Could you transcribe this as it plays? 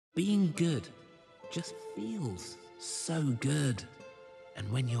Being good just feels so good. And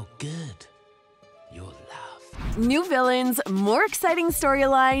when you're good, you're loved. New villains, more exciting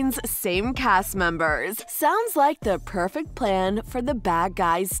storylines, same cast members. Sounds like the perfect plan for the bad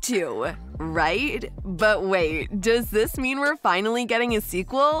guys too, right? But wait, does this mean we're finally getting a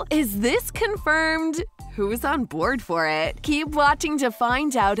sequel? Is this confirmed? Who's on board for it? Keep watching to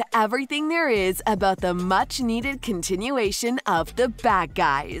find out everything there is about the much-needed continuation of The Bad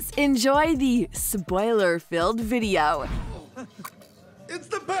Guys. Enjoy the spoiler-filled video. It's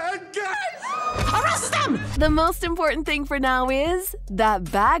the bad guys! Arrest them! The most important thing for now is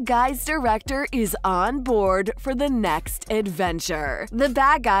that Bad Guys director is on board for the next adventure. The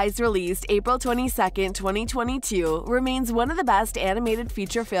Bad Guys, released April 22nd, 2022, remains one of the best animated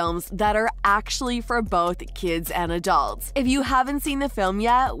feature films that are actually for both kids and adults. If you haven't seen the film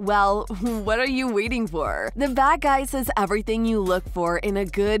yet, well, what are you waiting for? The Bad Guys has everything you look for in a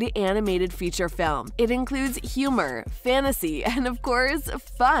good animated feature film. It includes humor, fantasy, and of course,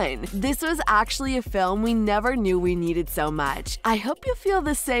 fun. This was actually a film we never knew we needed so much. I hope you feel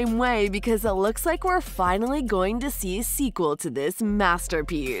the same way because it looks like we're finally going to see a sequel to this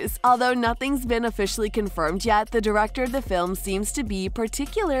masterpiece. Although nothing's been officially confirmed yet, the director of the film seems to be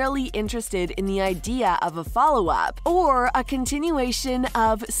particularly interested in the idea of a follow-up or a continuation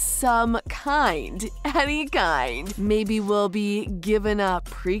of some kind. Any kind. Maybe we'll be given a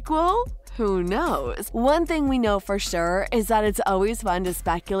prequel? Who knows? One thing we know for sure is that it's always fun to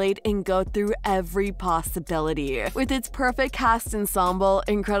speculate and go through every possibility. With its perfect cast ensemble,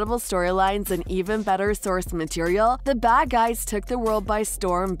 incredible storylines, and even better source material, The Bad Guys took the world by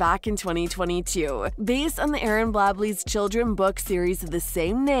storm back in 2022. Based on the Aaron Blabely's children's book series of the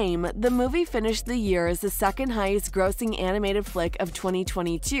same name, the movie finished the year as the second highest grossing animated flick of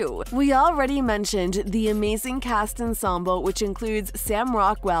 2022. We already mentioned the amazing cast ensemble, which includes Sam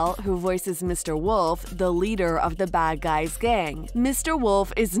Rockwell, who voices Mr. Wolf, the leader of the Bad Guys gang. Mr.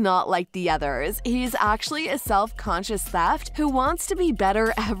 Wolf is not like the others. He's actually a self-conscious theft who wants to be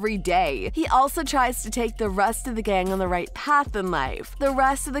better every day. He also tries to take the rest of the gang on the right path in life. The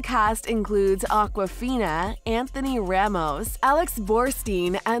rest of the cast includes Awkwafina, Anthony Ramos, Alex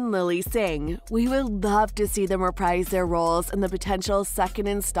Borstein, and Lily Singh. We would love to see them reprise their roles in the potential second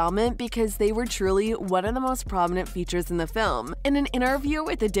installment because they were truly one of the most prominent features in the film. In an interview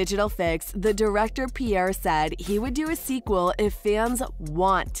with the Digital Fix, the director Pierre said he would do a sequel if fans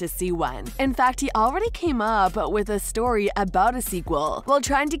want to see one. In fact, he already came up with a story about a sequel. While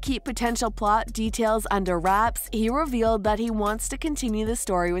trying to keep potential plot details under wraps, he revealed that he wants to continue the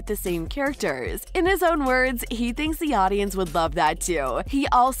story with the same characters. In his own words, he thinks the audience would love that too. He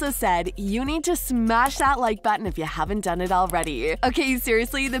also said, "You need to smash that like button if you haven't done it already." Okay,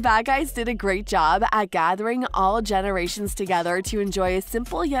 seriously, the Bad Guys did a great job at gathering all generations together to enjoy a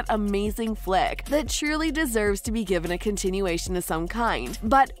simple yet amazing flick that truly deserves to be given a continuation of some kind.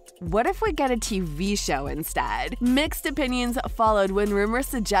 But what if we get a TV show instead? Mixed opinions followed when rumors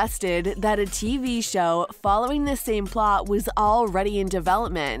suggested that a TV show following the same plot was already in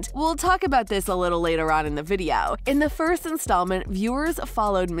development. We'll talk about this a little later on in the video. In the first installment, viewers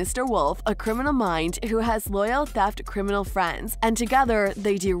followed Mr. Wolf, a criminal mind who has loyal theft criminal friends, and together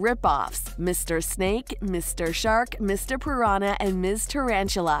they do rip-offs: Mr. Snake, Mr. Shark, Mr. Piranha, and Ms.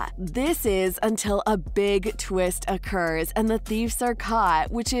 Tarantula. This is until a big twist occurs and the thieves are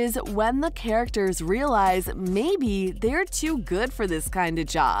caught, which is when the characters realize maybe they're too good for this kind of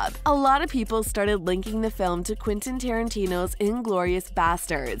job. A lot of people started linking the film to Quentin Tarantino's Inglourious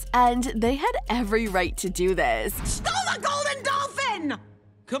Basterds, and they had every right to do this. Stole the golden dolphin!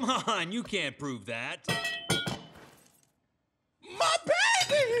 Come on, you can't prove that. My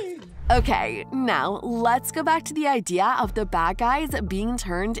baby! Okay, now let's go back to the idea of the Bad Guys being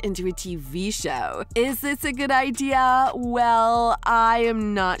turned into a TV show. Is this a good idea? Well, I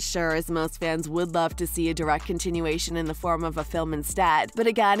am not sure, as most fans would love to see a direct continuation in the form of a film instead. But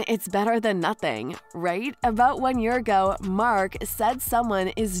again, it's better than nothing, right? About 1 year ago, Mark said someone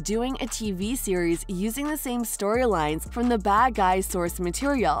is doing a TV series using the same storylines from the Bad Guys source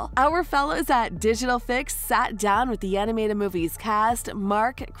material. Our fellows at Digital Fix sat down with the animated movie's cast,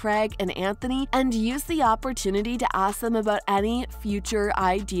 Mark, Craig, and Anthony, and used the opportunity to ask them about any future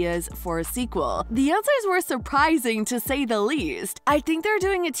ideas for a sequel. The answers were surprising, to say the least. "I think they're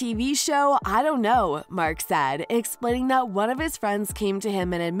doing a TV show, I don't know," Mark said, explaining that one of his friends came to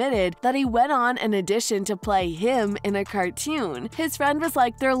him and admitted that he went on an audition to play him in a cartoon. His friend was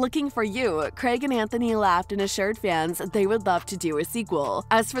like, "They're looking for you." Craig and Anthony laughed and assured fans they would love to do a sequel.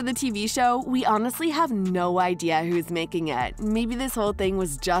 As for the TV show, we honestly have no idea who's making it. Maybe this whole thing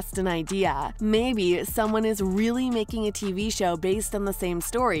was just an idea. Maybe someone is really making a TV show based on the same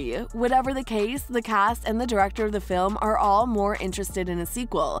story. Whatever the case, the cast and the director of the film are all more interested in a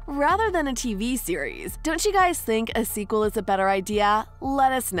sequel, rather than a TV series. Don't you guys think a sequel is a better idea?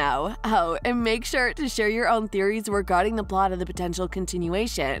 Let us know. Oh, and make sure to share your own theories regarding the plot of the potential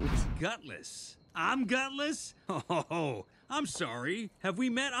continuation. Gutless? I'm gutless? Oh, I'm sorry. Have we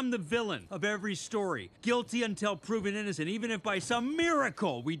met? I'm the villain of every story. Guilty until proven innocent, even if by some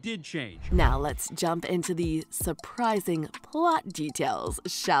miracle we did change. Now let's jump into the surprising plot details,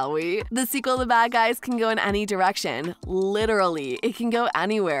 shall we? The sequel, The Bad Guys, can go in any direction. Literally, it can go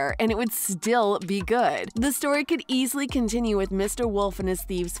anywhere, and it would still be good. The story could easily continue with Mr. Wolf and his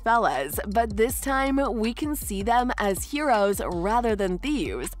thieves fellas, but this time we can see them as heroes rather than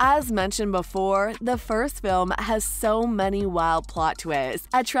thieves. As mentioned before, the first film has so many wild plot twists,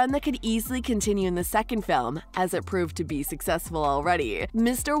 a trend that could easily continue in the second film, as it proved to be successful already.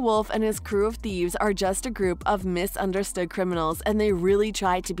 Mr. Wolf and his crew of thieves are just a group of misunderstood criminals, and they really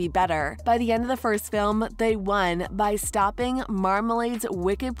tried to be better. By the end of the first film, they won by stopping Marmalade's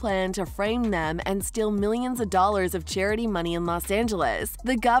wicked plan to frame them and steal millions of dollars of charity money in Los Angeles.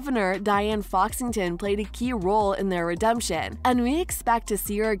 The governor, Diane Foxington, played a key role in their redemption, and we expect to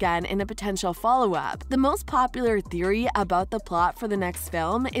see her again in a potential follow-up. The most popular theory about the plot for the next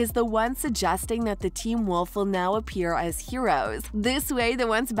film is the one suggesting that the Team Wolf will now appear as heroes. This way, the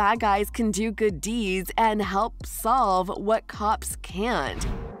once bad guys can do good deeds and help solve what cops can't.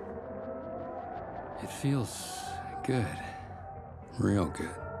 It feels good. Real good.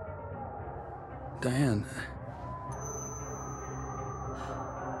 Diane,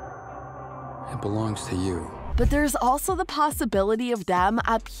 it belongs to you. But there's also the possibility of them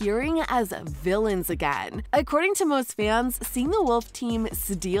appearing as villains again. According to most fans, seeing the Wolf team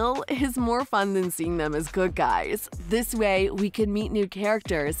steal is more fun than seeing them as good guys. This way, we could meet new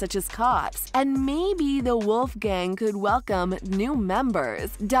characters such as cops, and maybe the Wolf gang could welcome new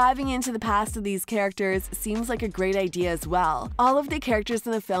members. Diving into the past of these characters seems like a great idea as well. All of the characters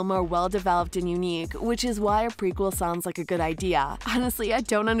in the film are well developed and unique, which is why a prequel sounds like a good idea. Honestly, I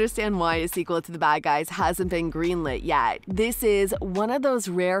don't understand why a sequel to The Bad Guys hasn't been greenlit yet. This is one of those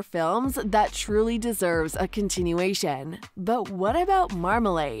rare films that truly deserves a continuation. But what about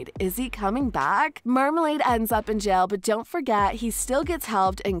Marmalade? Is he coming back? Marmalade ends up in jail, but don't forget he still gets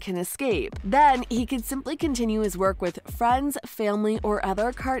helped and can escape. Then he could simply continue his work with friends, family, or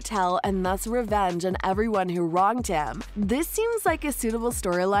other cartel and thus revenge on everyone who wronged him. This seems like a suitable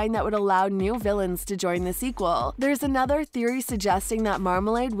storyline that would allow new villains to join the sequel. There's another theory suggesting that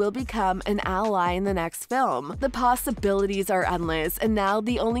Marmalade will become an ally in the next film. The possibilities are endless, and now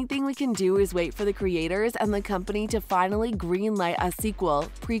the only thing we can do is wait for the creators and the company to finally greenlight a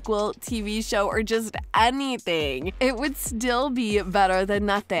sequel, prequel, TV show, or just anything. It would still be better than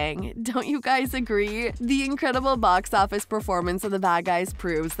nothing. Don't you guys agree? The incredible box office performance of The Bad Guys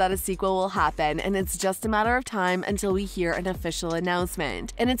proves that a sequel will happen, and it's just a matter of time until we hear an official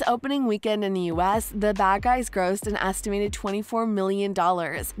announcement. In its opening weekend in the US, The Bad Guys grossed an estimated $24 million,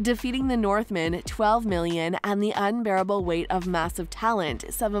 defeating The Northman $12 million and The Unbearable Weight of Massive Talent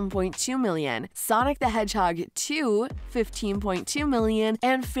 $7.2 million, Sonic the Hedgehog 2 $15.2 million,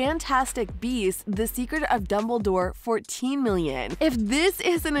 and Fantastic Beasts: The Secret of Dumbledore $14 million. If this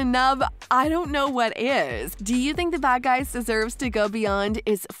isn't enough, I don't know what is. Do you think The Bad Guys deserves to go beyond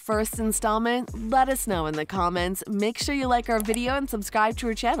its first installment? Let us know in the comments. Make sure you like our video and subscribe to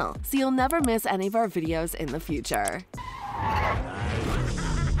our channel so you'll never miss any of our videos in the future.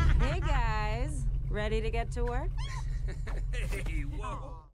 Hey guys, ready to get to work? Hey, whoa.